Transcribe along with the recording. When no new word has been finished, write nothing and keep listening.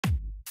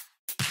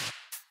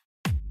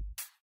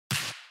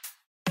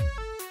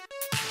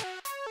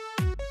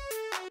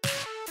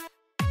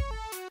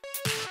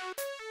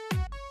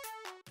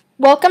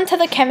Welcome to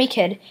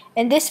TheChemiKid.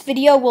 In this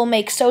video we'll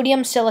make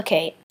sodium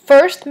silicate.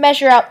 First,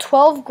 measure out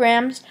 12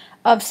 grams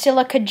of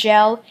silica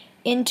gel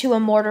into a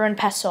mortar and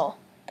pestle.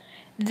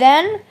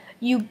 Then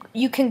you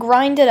can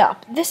grind it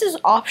up. This is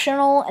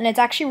optional and it's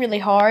actually really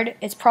hard.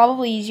 It's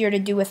probably easier to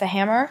do with a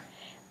hammer,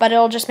 but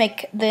it'll just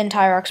make the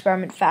entire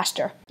experiment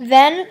faster.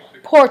 Then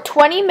pour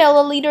 20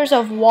 milliliters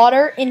of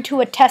water into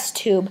a test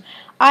tube.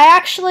 I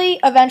actually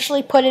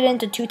eventually put it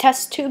into 2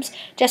 test tubes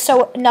just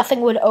so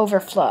nothing would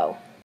overflow.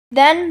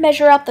 Then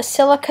measure out the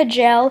silica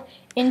gel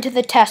into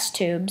the test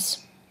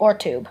tubes, or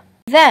tube.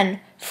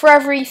 Then, for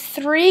every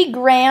 3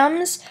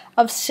 grams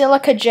of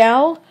silica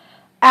gel,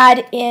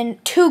 add in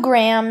 2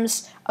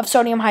 grams of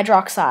sodium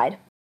hydroxide.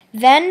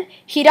 Then,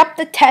 heat up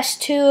the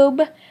test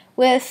tube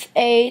with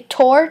a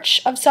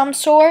torch of some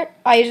sort.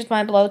 I used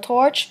my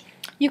blowtorch.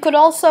 You could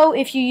also,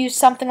 if you use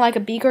something like a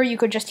beaker, you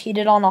could just heat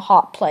it on a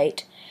hot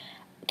plate.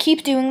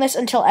 Keep doing this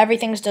until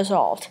everything's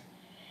dissolved.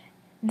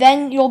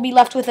 Then you'll be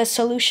left with a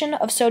solution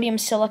of sodium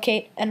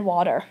silicate and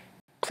water.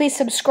 Please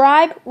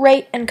subscribe,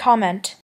 rate, and comment.